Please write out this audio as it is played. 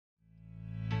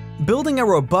Building a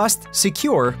robust,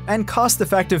 secure, and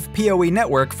cost-effective PoE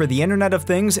network for the Internet of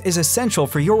Things is essential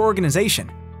for your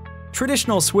organization.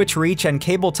 Traditional switch reach and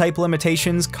cable type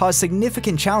limitations cause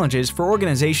significant challenges for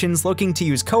organizations looking to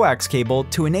use coax cable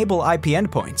to enable IP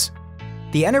endpoints.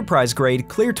 The enterprise-grade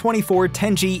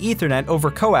CLEER24-10G Ethernet over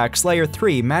coax Layer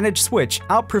 3 managed switch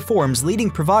outperforms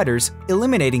leading providers,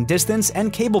 eliminating distance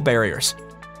and cable barriers.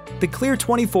 The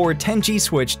CLEER24-10G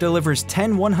switch delivers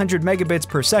 10 100 megabits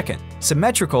per second,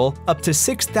 symmetrical up to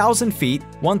 6,000 feet,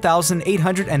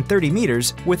 1,830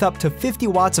 meters, with up to 50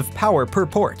 watts of power per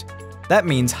port. That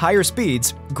means higher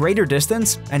speeds, greater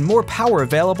distance, and more power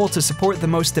available to support the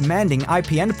most demanding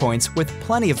IP endpoints with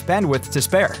plenty of bandwidth to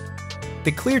spare.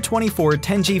 The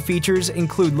CLEER24-10G features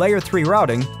include Layer 3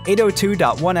 routing,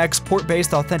 802.1x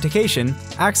port-based authentication,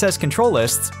 access control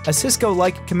lists, a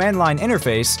Cisco-like command line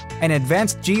interface, and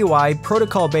advanced GUI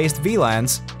protocol-based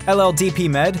VLANs,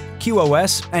 LLDP-MED,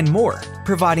 QoS, and more,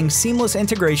 providing seamless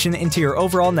integration into your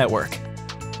overall network.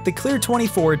 The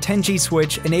CLEER24-10G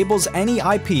switch enables any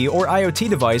IP or IoT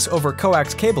device over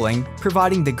coax cabling,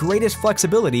 providing the greatest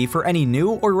flexibility for any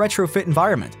new or retrofit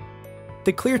environment.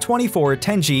 The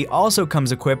CLEER24-10G also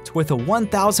comes equipped with a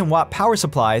 1,000-watt power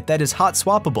supply that is hot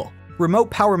swappable, remote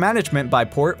power management by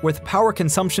port with power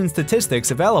consumption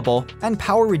statistics available, and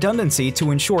power redundancy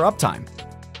to ensure uptime.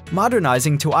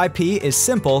 Modernizing to IP is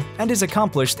simple and is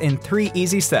accomplished in 3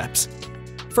 easy steps.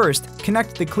 First,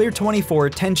 connect the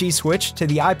CLEER24-10G switch to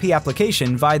the IP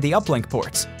application via the uplink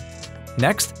ports.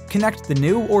 Next, connect the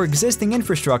new or existing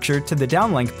infrastructure to the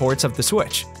downlink ports of the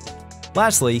switch.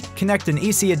 Lastly, connect an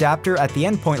EC adapter at the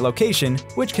endpoint location,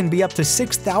 which can be up to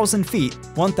 6,000 feet,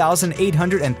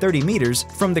 1,830 meters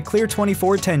from the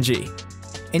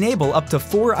CLEER24-10G. Enable up to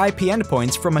 4 IP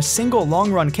endpoints from a single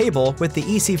long-run cable with the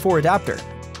EC4 adapter.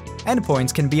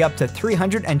 Endpoints can be up to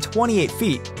 328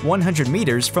 feet, 100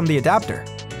 meters from the adapter.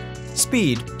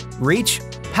 Speed, reach,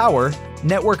 power,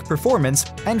 network performance,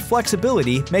 and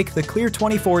flexibility make the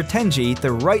CLEER24-10G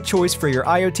the right choice for your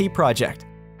IoT project.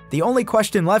 The only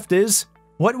question left is,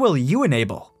 what will you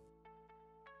enable?